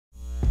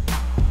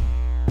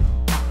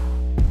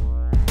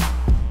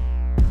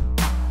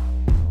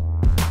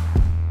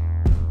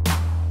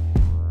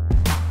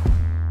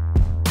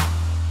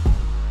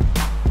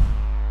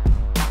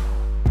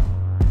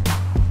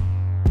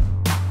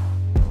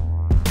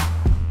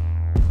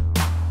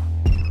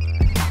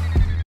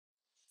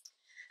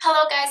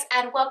Hello guys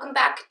and welcome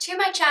back to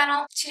my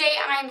channel. Today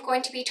I'm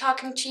going to be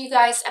talking to you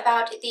guys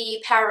about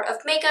the power of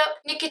makeup.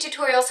 Nikki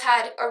Tutorials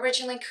had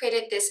originally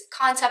created this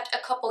concept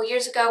a couple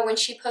years ago when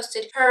she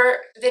posted her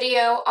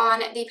video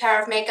on the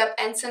power of makeup,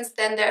 and since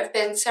then there have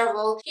been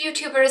several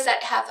YouTubers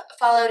that have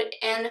followed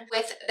in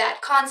with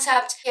that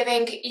concept,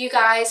 giving you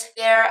guys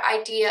their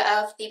idea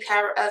of the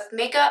power of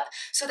makeup.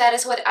 So that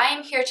is what I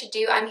am here to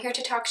do. I'm here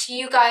to talk to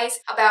you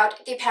guys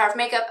about the power of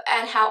makeup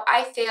and how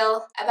I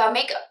feel about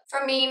makeup.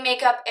 For me,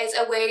 makeup is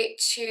a way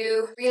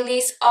to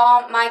release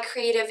all my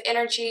creative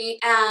energy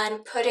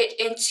and put it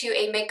into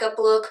a makeup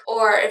look,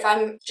 or if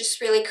I'm just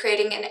really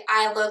creating an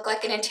eye look,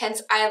 like an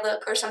intense eye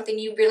look or something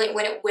you really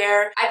wouldn't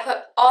wear, I put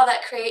all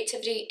that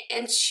creativity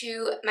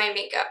into my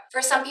makeup.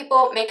 For some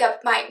people,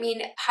 makeup might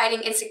mean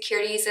hiding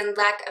insecurities and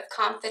lack of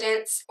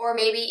confidence, or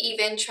maybe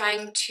even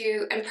trying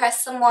to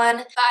impress someone,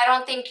 but I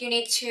don't think you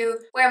need to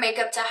wear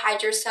makeup to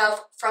hide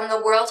yourself from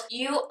the world.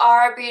 You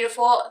are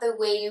beautiful the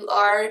way you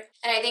are,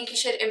 and I think you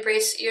should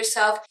embrace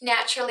yourself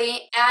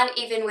naturally and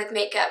even with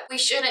makeup. We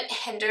shouldn't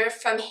hinder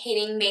from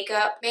hating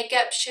makeup.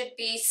 Makeup should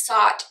be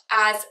sought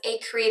as a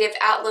creative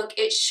outlook.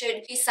 It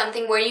should be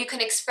something where you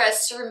can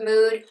express your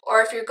mood,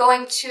 or if you're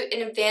going to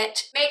an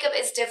event, makeup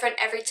is different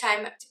every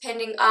time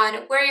depending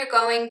on where you're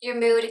going, your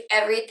mood,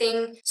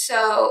 everything.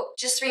 So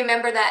just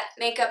remember that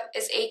makeup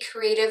is a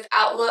creative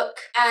outlook,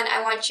 and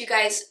I want you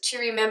guys to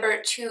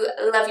remember to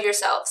love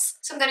yourselves.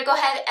 So I'm going to go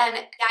ahead and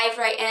dive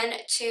right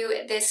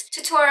into this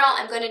tutorial.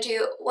 I'm going to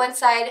do one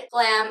side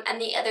glam and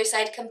the other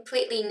side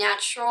completely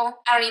natural.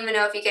 I don't even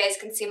know if you guys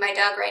can see my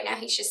dog right now.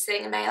 He's just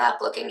sitting in my lap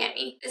looking at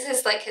me. This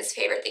is like his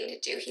favorite thing to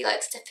do. He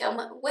likes to film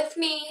with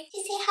me.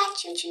 He say hi,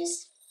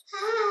 choo-choos.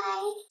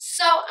 Hi.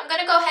 So I'm going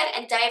to go ahead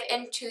and dive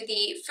into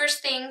the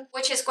first thing,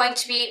 which is going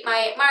to be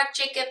my Marc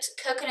Jacobs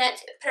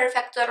Coconut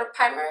Perfector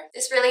Primer.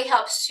 This really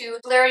helps to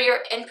blur your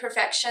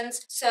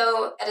imperfections.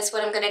 So that is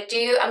what I'm going to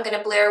do. I'm going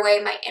to blur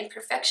away my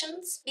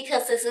imperfections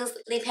because this is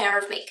the power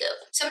of makeup.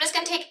 So I'm just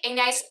going to take a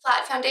nice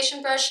flat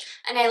foundation brush,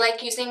 and I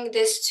like using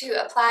this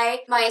to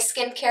apply my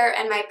skincare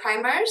and my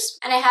primers.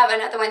 And I have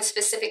another one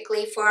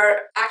specifically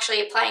for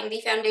actually applying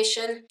the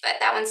foundation, but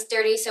that one's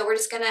dirty, so we're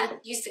just going to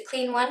use the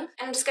clean one.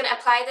 I'm just going to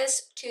apply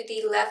this to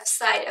the left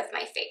side of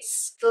my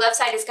face. The left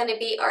side is going to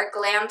be our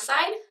glam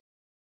side.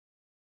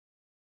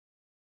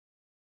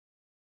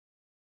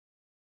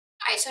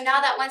 Alright, so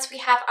now that once we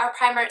have our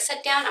primer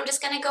set down, I'm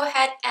just going to go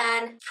ahead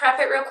and prep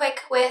it real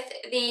quick with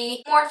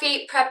the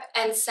Morphe Prep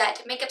and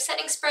Set makeup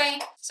setting spray.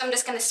 So I'm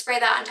just going to spray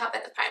that on top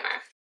of the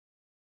primer.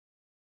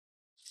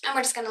 And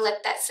we're just going to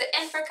let that sit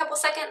in for a couple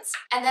seconds.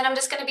 And then I'm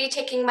just going to be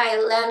taking my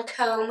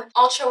Lancome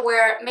Ultra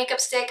Wear makeup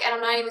stick, and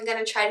I'm not even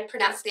going to try to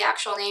pronounce the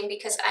actual name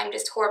because I'm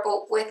just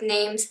horrible with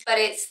names, but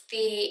it's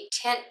the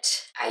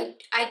Tint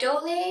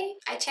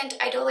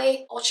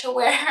Idole Ultra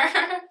Wear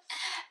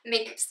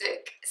makeup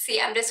stick.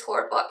 See, I'm just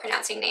horrible at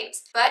pronouncing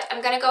names. But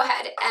I'm going to go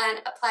ahead and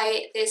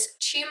apply this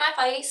to my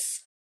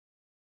face.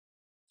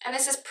 And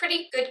this is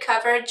pretty good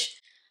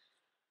coverage.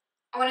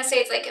 I want to say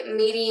it's like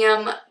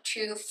medium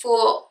to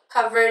full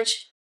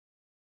coverage.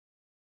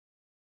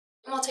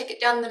 And we'll take it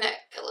down the neck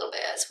a little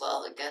bit as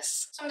well, I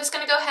guess. So I'm just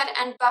going to go ahead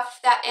and buff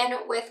that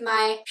in with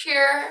my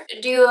Pure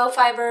Duo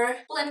Fiber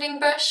blending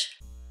brush.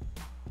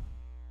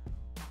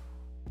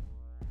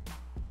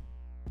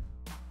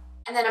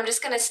 And then I'm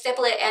just going to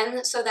stipple it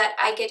in so that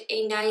I get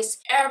a nice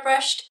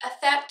airbrushed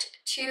effect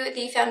to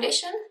the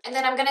foundation. And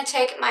then I'm going to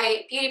take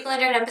my beauty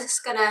blender and I'm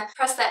just going to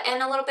press that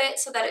in a little bit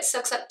so that it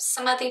soaks up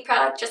some of the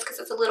product just because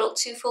it's a little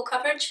too full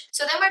coverage.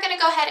 So then we're going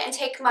to go ahead and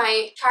take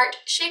my Tarte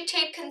Shape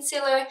Tape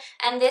Concealer,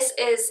 and this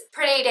is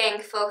pretty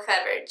dang full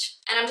coverage.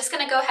 And I'm just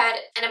going to go ahead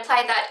and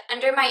apply that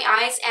under my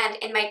eyes and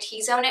in my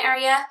T-zone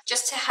area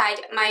just to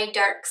hide my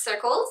dark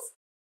circles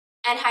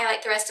and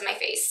highlight the rest of my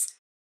face.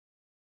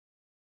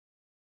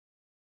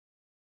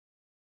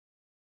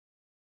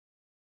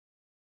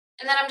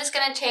 And then I'm just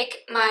going to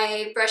take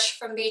my brush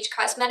from Beach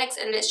Cosmetics,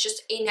 and it's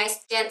just a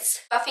nice dense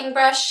buffing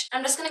brush.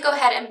 I'm just going to go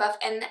ahead and buff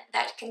in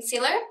that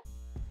concealer.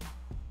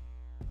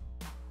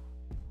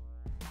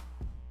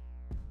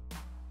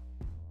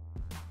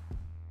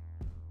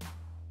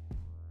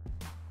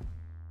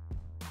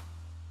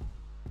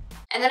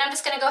 And then I'm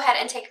just going to go ahead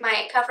and take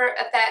my Cover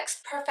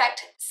FX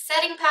Perfect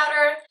Setting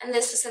Powder, and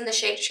this is in the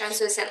shade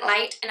Translucent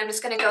Light, and I'm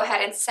just going to go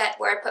ahead and set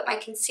where I put my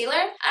concealer.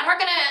 And we're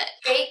going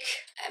to bake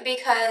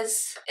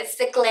because it's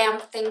the glam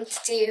thing to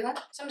do.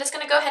 So I'm just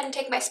going to go ahead and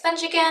take my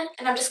sponge again,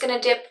 and I'm just going to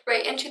dip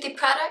right into the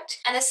product,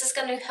 and this is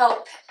going to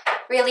help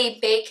really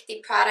bake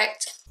the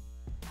product.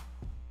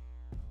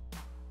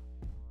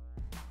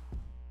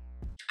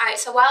 Alright,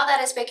 so while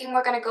that is baking,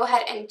 we're going to go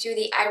ahead and do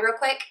the eye real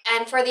quick.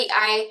 And for the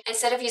eye,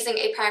 instead of using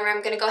a primer,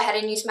 I'm going to go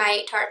ahead and use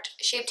my Tarte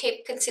Shape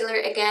Tape Concealer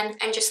again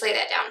and just lay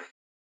that down.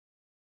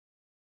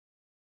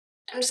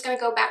 I'm just going to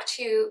go back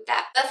to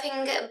that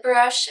buffing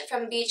brush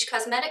from Beach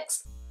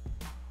Cosmetics.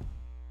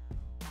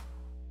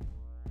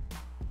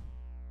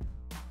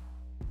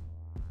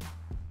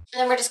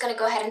 And then we're just going to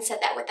go ahead and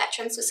set that with that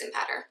translucent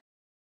powder.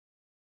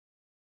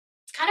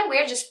 kind of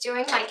weird just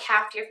doing like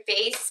half your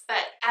face,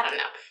 but I don't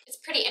know. It's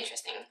pretty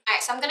interesting.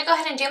 Alright, so I'm going to go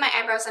ahead and do my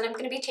eyebrows, and I'm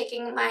going to be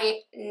taking my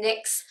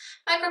NYX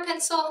micro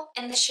pencil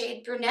in the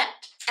shade Brunette.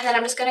 And then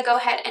I'm just going to go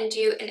ahead and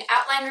do an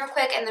outline real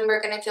quick, and then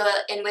we're going to fill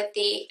it in with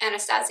the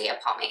Anastasia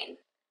pomade.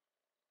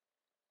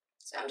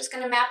 So I'm just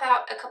going to map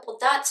out a couple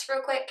dots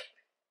real quick,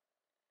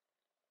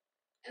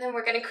 and then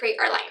we're going to create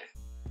our line.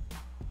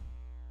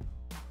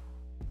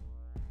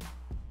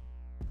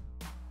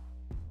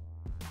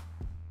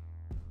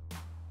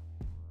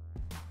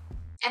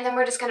 And then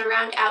we're just going to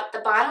round out the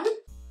bottom.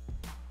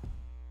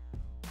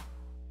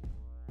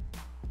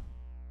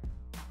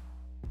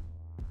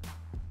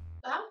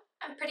 Wow,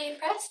 I'm pretty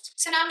impressed.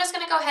 So now I'm just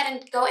going to go ahead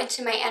and go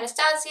into my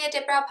Anastasia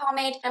Dip Brow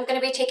Pomade. I'm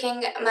going to be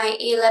taking my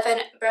 11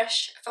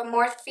 brush from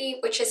Morphe,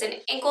 which is an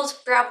angled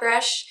brow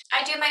brush.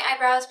 I do my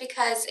eyebrows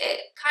because it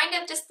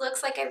kind of just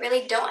looks like I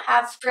really don't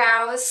have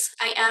brows.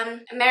 I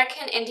am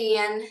American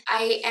Indian.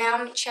 I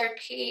am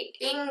Cherokee.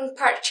 Being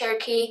part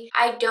Cherokee,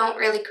 I don't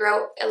really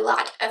grow a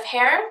lot of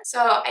hair. So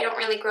I don't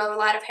really grow a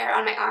lot of hair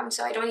on my arms,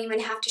 so I don't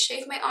even have to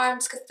shave my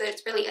arms because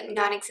it's really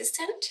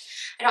non-existent.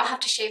 I don't have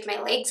to shave my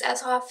legs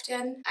as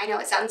often. I know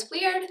it sounds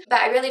weird,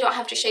 but I really don't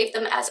have to shave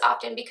them as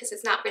often because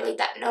it's not really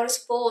that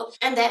noticeable.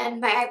 And then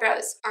my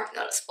eyebrows aren't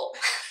noticeable.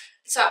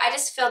 So I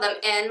just fill them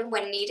in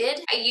when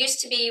needed. I used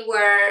to be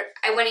where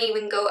I wouldn't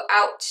even go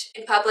out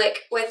in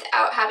public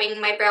without having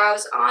my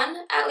brows on,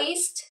 at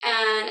least.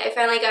 And I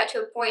finally got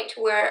to a point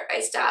where I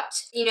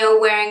stopped, you know,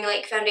 wearing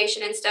like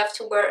foundation and stuff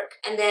to work.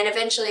 And then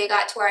eventually I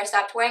got to where I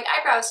stopped wearing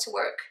eyebrows to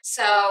work.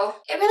 So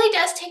it really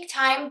does take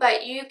time,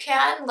 but you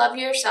can love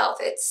yourself.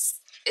 It's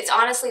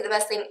honestly the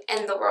best thing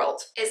in the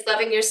world, is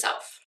loving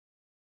yourself.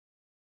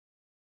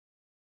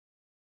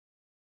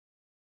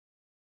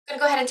 I'm going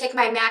to go ahead and take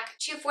my MAC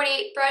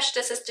 248 brush.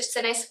 This is just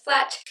a nice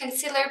flat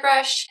concealer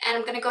brush, and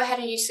I'm going to go ahead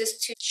and use this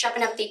to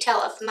sharpen up the tail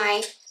of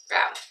my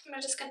brow.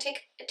 I'm just going to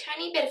take a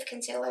tiny bit of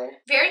concealer,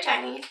 very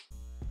tiny.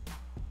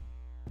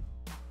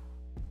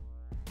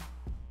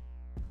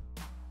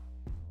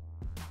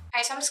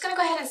 Alright, so I'm just going to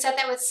go ahead and set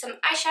that with some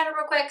eyeshadow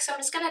real quick. So I'm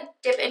just going to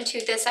dip into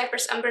the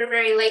Cypress Umber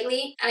very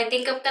lightly, and I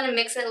think I'm going to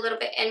mix it a little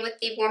bit in with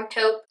the warm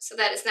taupe so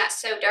that it's not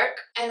so dark,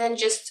 and then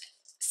just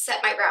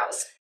set my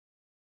brows.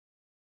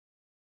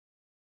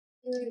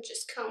 And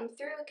just comb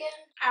through again.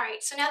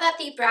 Alright, so now that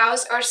the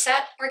brows are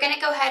set, we're going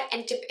to go ahead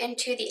and dip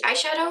into the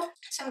eyeshadow.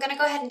 So I'm going to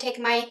go ahead and take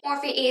my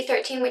Morphe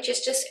E13, which is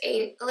just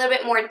a little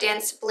bit more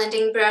dense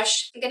blending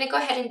brush. I'm going to go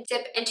ahead and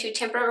dip into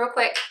Temper real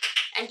quick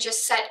and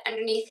just set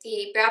underneath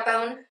the brow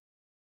bone.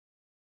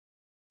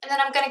 And then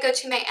I'm going to go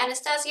to my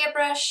Anastasia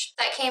brush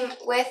that came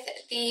with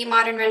the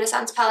Modern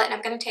Renaissance palette, and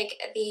I'm going to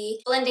take the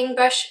blending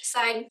brush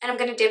side, and I'm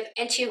going to dip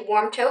into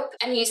Warm Taupe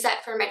and use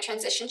that for my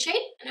transition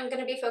shade. And I'm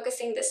going to be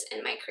focusing this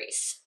in my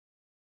crease.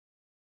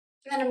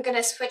 And then I'm going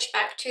to switch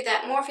back to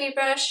that Morphe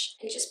brush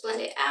and just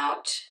blend it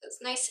out. It's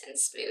nice and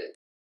smooth.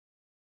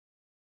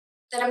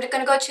 Then I'm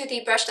going to go to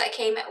the brush that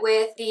came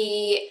with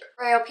the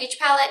Royal Peach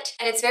palette,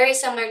 and it's very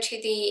similar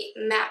to the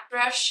matte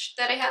brush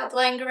that I have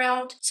lying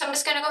around. So I'm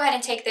just going to go ahead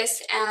and take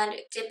this and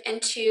dip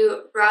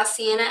into Raw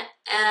Sienna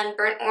and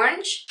Burnt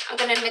Orange. I'm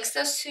going to mix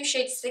those two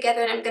shades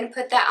together, and I'm going to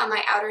put that on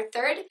my outer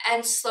third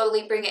and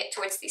slowly bring it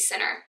towards the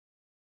center.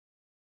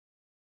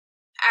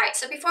 Alright,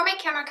 so before my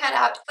camera cut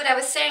out, what I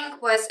was saying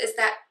is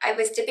that I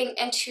was dipping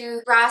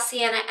into Raw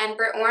Sienna and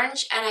Burnt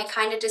Orange, and I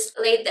kind of just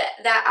laid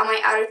that on my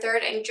outer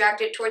third and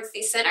dragged it towards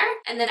the center,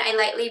 and then I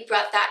lightly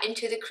brought that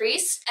into the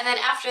crease. And then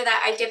after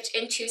that, I dipped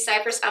into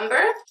Cypress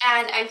Umber,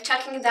 and I'm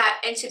tucking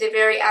that into the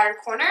very outer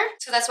corner.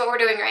 So that's what we're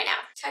doing right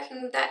now.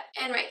 Tucking that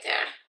in right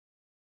there.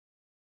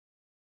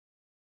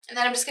 And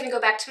then I'm just going to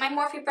go back to my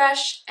Morphe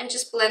brush and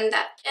just blend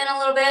that in a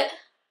little bit.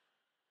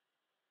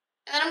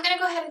 And then I'm going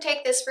to go ahead and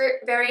take this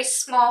very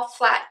small,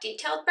 flat,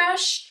 detailed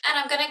brush, and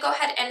I'm going to go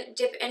ahead and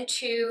dip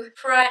into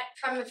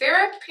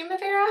Primavera?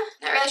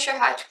 Not really sure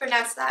how to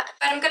pronounce that.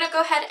 But I'm going to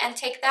go ahead and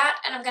take that,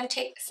 and I'm going to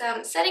take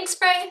some setting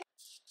spray,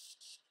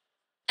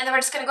 and then we're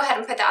just going to go ahead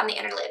and put that on the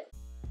inner lid.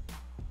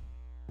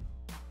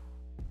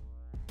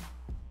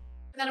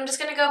 And then I'm just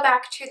going to go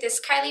back to this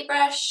Kylie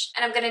brush,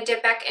 and I'm going to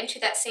dip back into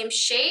that same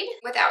shade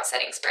without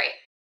setting spray.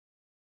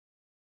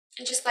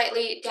 And just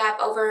lightly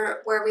dab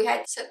over where we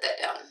had set that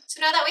down.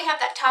 So now that we have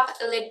that top of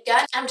the lid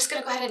done, I'm just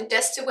going to go ahead and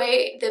dust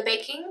away the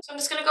baking. So I'm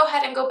just going to go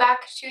ahead and go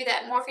back to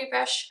that Morphe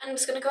brush. I'm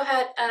just going to go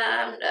ahead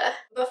and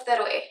buff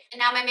that away. And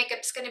now my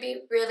makeup's going to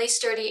be really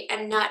sturdy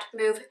and not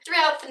move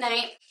throughout the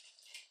night.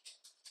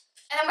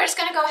 And then we're just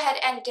going to go ahead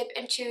and dip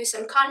into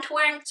some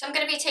contouring. So I'm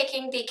going to be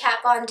taking the Kat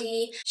Von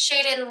D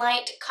Shade and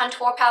Light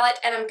contour palette,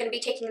 and I'm going to be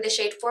taking the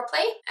shade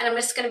Foreplay. And I'm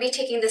just going to be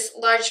taking this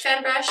large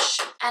fan brush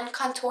and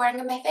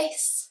contouring my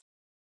face.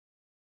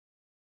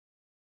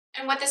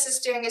 And what this is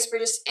doing is we're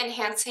just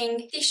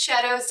enhancing the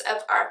shadows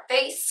of our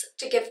face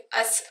to give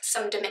us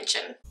some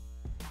dimension.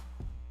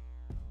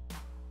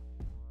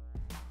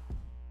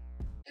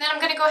 And then I'm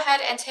going to go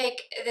ahead and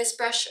take this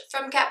brush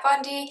from Kat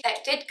Von D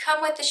that did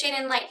come with the Shade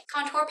and Light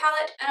contour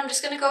palette, and I'm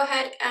just going to go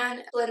ahead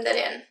and blend that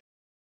in.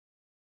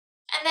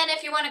 And then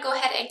if you want to go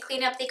ahead and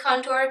clean up the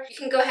contour, you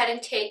can go ahead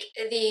and take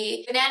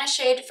the banana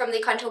shade from the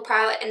contour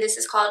palette, and this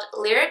is called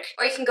Lyric,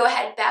 or you can go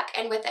ahead back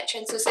in with that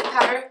translucent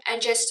powder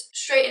and just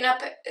straighten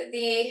up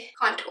the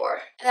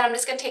contour. And then I'm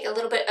just going to take a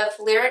little bit of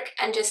Lyric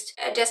and just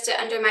adjust it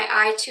under my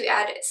eye to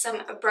add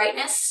some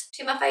brightness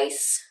to my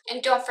face.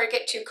 And don't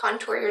forget to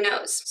contour your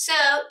nose. So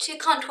to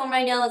contour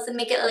my nose and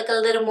make it look a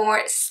little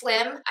more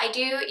slim, I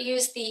do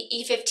use the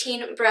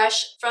E15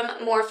 brush from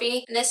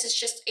Morphe, and this is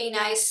just a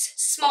nice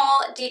small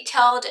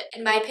detailed,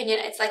 in my opinion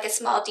it's like a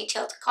small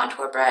detailed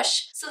contour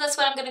brush. So that's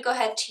what I'm going to go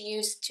ahead to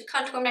use to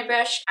contour my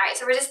brush. Alright,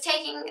 so we're just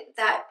taking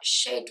that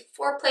shade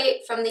Foreplay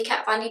from the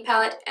Kat Von D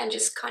palette and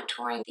just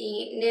contouring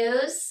the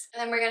nose.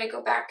 And then we're going to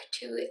go back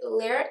to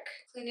Lyric,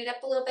 clean it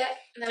up a little bit.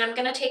 And then I'm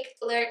going to take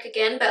Lyric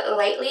again, but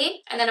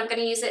lightly. And then I'm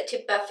going to use it to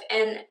buff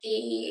in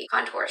the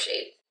contour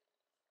shade.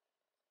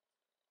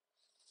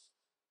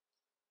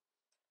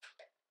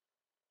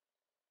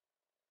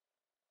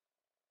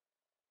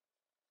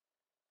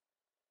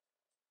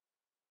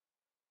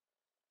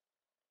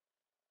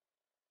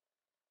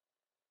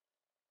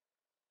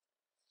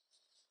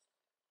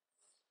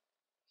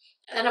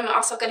 And then I'm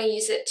also going to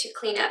use it to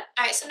clean up.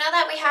 Alright, so now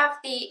that we have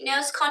the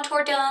nose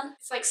contour done,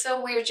 it's like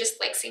so weird just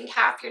like seeing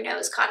half your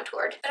nose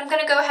contoured. But I'm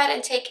going to go ahead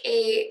and take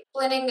a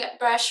blending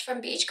brush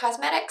from BH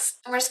Cosmetics,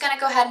 and we're just going to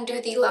go ahead and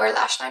do the lower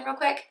lash line real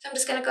quick. So I'm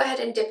just going to go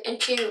ahead and dip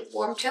into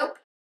Warm Taupe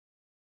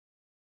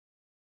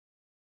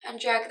and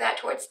drag that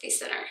towards the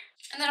center.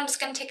 And then I'm just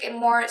going to take a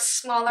more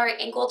smaller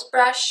angled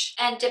brush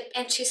and dip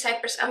into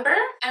Cypress Umber,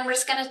 and we're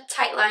just going to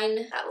tight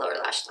line that lower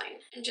lash line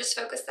and just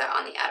focus that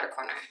on the outer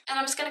corner. And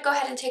I'm just going to go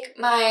ahead and take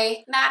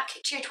my MAC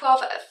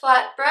 212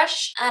 flat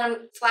brush and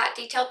flat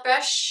detailed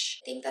brush.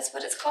 I think that's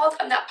what it's called.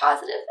 I'm not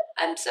positive.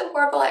 I'm so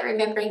horrible at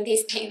remembering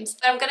these names.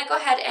 But I'm going to go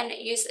ahead and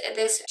use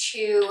this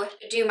to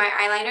do my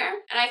eyeliner.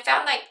 And I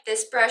found like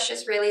this brush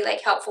is really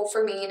like helpful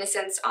for me in a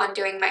sense on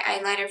doing my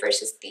eyeliner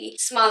versus the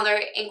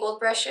smaller angled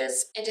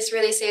brushes. It just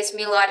really saves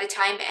me a lot of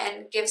time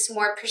and gives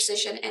more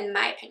precision in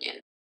my opinion.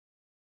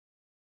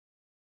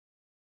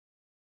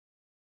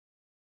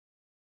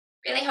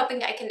 Really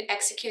hoping I can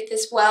execute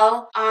this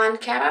well on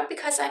camera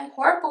because I'm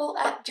horrible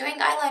at doing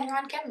eyeliner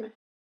on camera.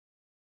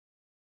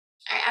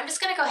 Alright, I'm just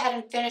going to go ahead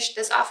and finish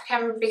this off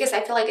camera because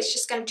I feel like it's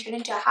just going to turn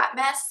into a hot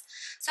mess.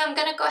 So I'm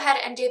going to go ahead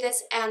and do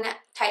this and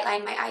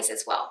tightline my eyes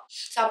as well.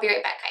 So I'll be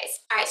right back, guys.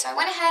 Alright, so I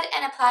went ahead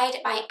and applied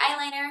my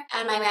eyeliner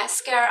and my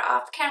mascara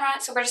off camera.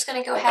 So we're just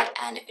going to go ahead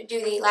and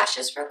do the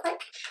lashes real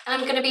quick. And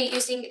I'm going to be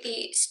using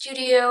the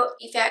Studio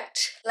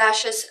Effect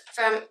lashes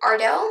from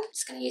Ardell. I'm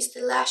just going to use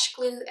the lash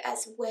glue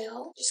as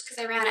well, just because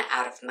I ran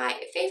out of my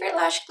favorite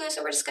lash glue.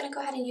 So we're just going to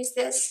go ahead and use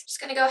this. Just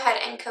going to go ahead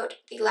and coat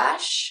the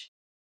lash.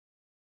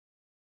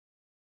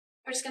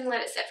 We're just going to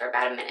let it sit for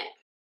about a minute.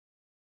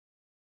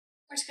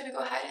 We're just going to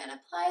go ahead and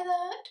apply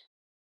that.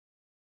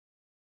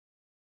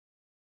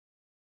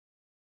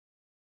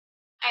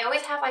 I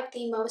always have like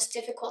the most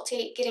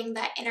difficulty getting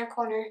that inner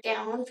corner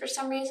down for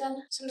some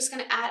reason. So I'm just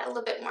going to add a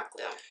little bit more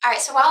glue.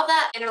 Alright, so while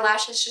that inner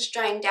lash is just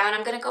drying down,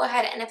 I'm going to go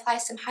ahead and apply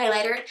some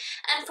highlighter.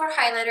 And for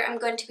highlighter, I'm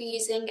going to be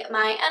using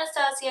my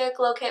Anastasia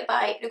Glow Kit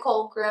by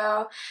Nicole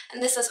Grow.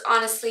 And this is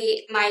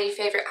honestly my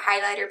favorite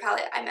highlighter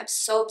palette. I'm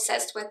so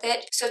obsessed with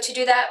it. So to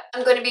do that,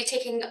 I'm going to be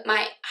taking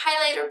my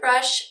highlighter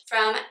brush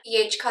from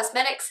BH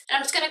Cosmetics. And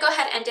I'm just going to go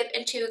ahead and dip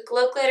into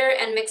Glow Glitter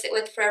and mix it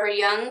with Forever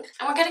Young.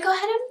 And we're going to go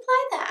ahead and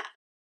apply that.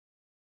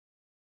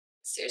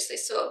 Seriously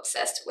so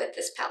obsessed with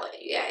this palette,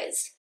 you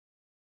guys.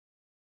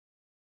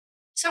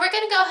 So we're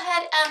going to go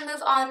ahead and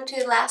move on to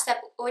the last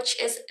step, which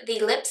is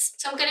the lips.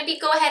 So I'm going to be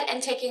go ahead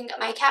and taking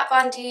my Kat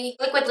Von D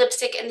liquid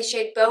lipstick in the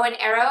shade Bow and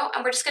Arrow,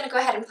 and we're just going to go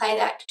ahead and apply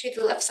that to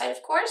the left side,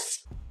 of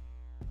course.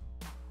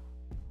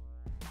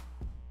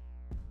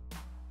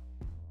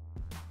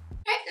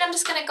 Alright, and I'm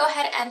just going to go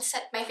ahead and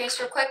set my face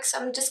real quick. So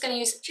I'm just going to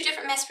use two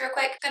different mists real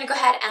quick. I'm going to go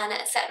ahead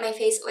and set my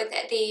face with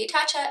the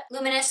Tatcha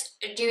Luminous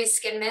Dewy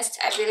Skin Mist.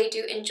 I really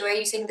do enjoy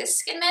using this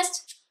skin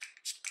mist.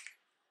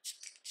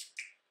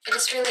 It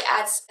just really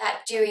adds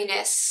that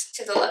dewiness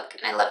to the look,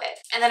 and I love it.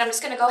 And then I'm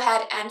just going to go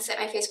ahead and set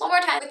my face one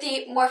more time with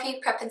the Morphe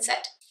Prep and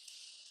Set.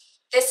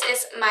 This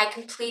is my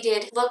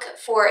completed look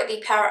for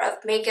the power of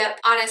makeup.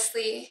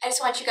 Honestly, I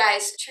just want you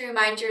guys to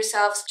remind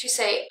yourselves to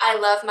say, I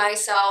love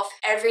myself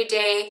every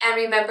day. And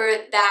remember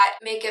that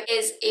makeup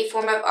is a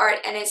form of art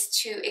and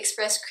it's to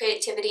express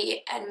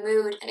creativity and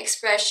mood and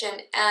expression,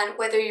 and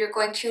whether you're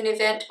going to an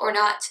event or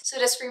not. So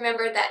just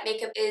remember that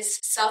makeup is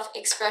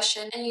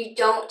self-expression and you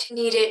don't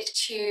need it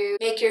to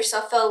make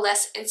yourself feel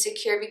less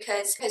insecure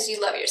because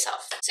you love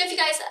yourself. So if you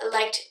guys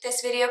liked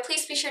this video,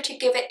 please be sure to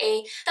give it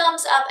a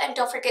thumbs up and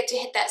don't forget to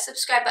hit that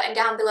subscribe button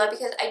down below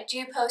because I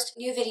do post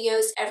new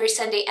videos every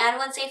Sunday and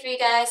Wednesday for you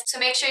guys. So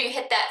make sure you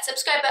hit that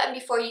subscribe button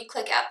before you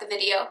click out the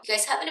video. You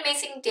guys have an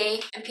amazing day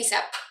and peace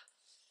out.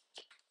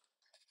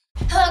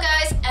 Hello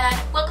guys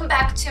and welcome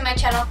back to my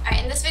channel.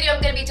 Alright, in this video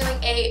I'm going to be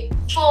doing a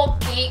full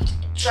beat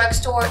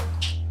drugstore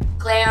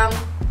glam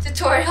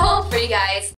tutorial for you guys.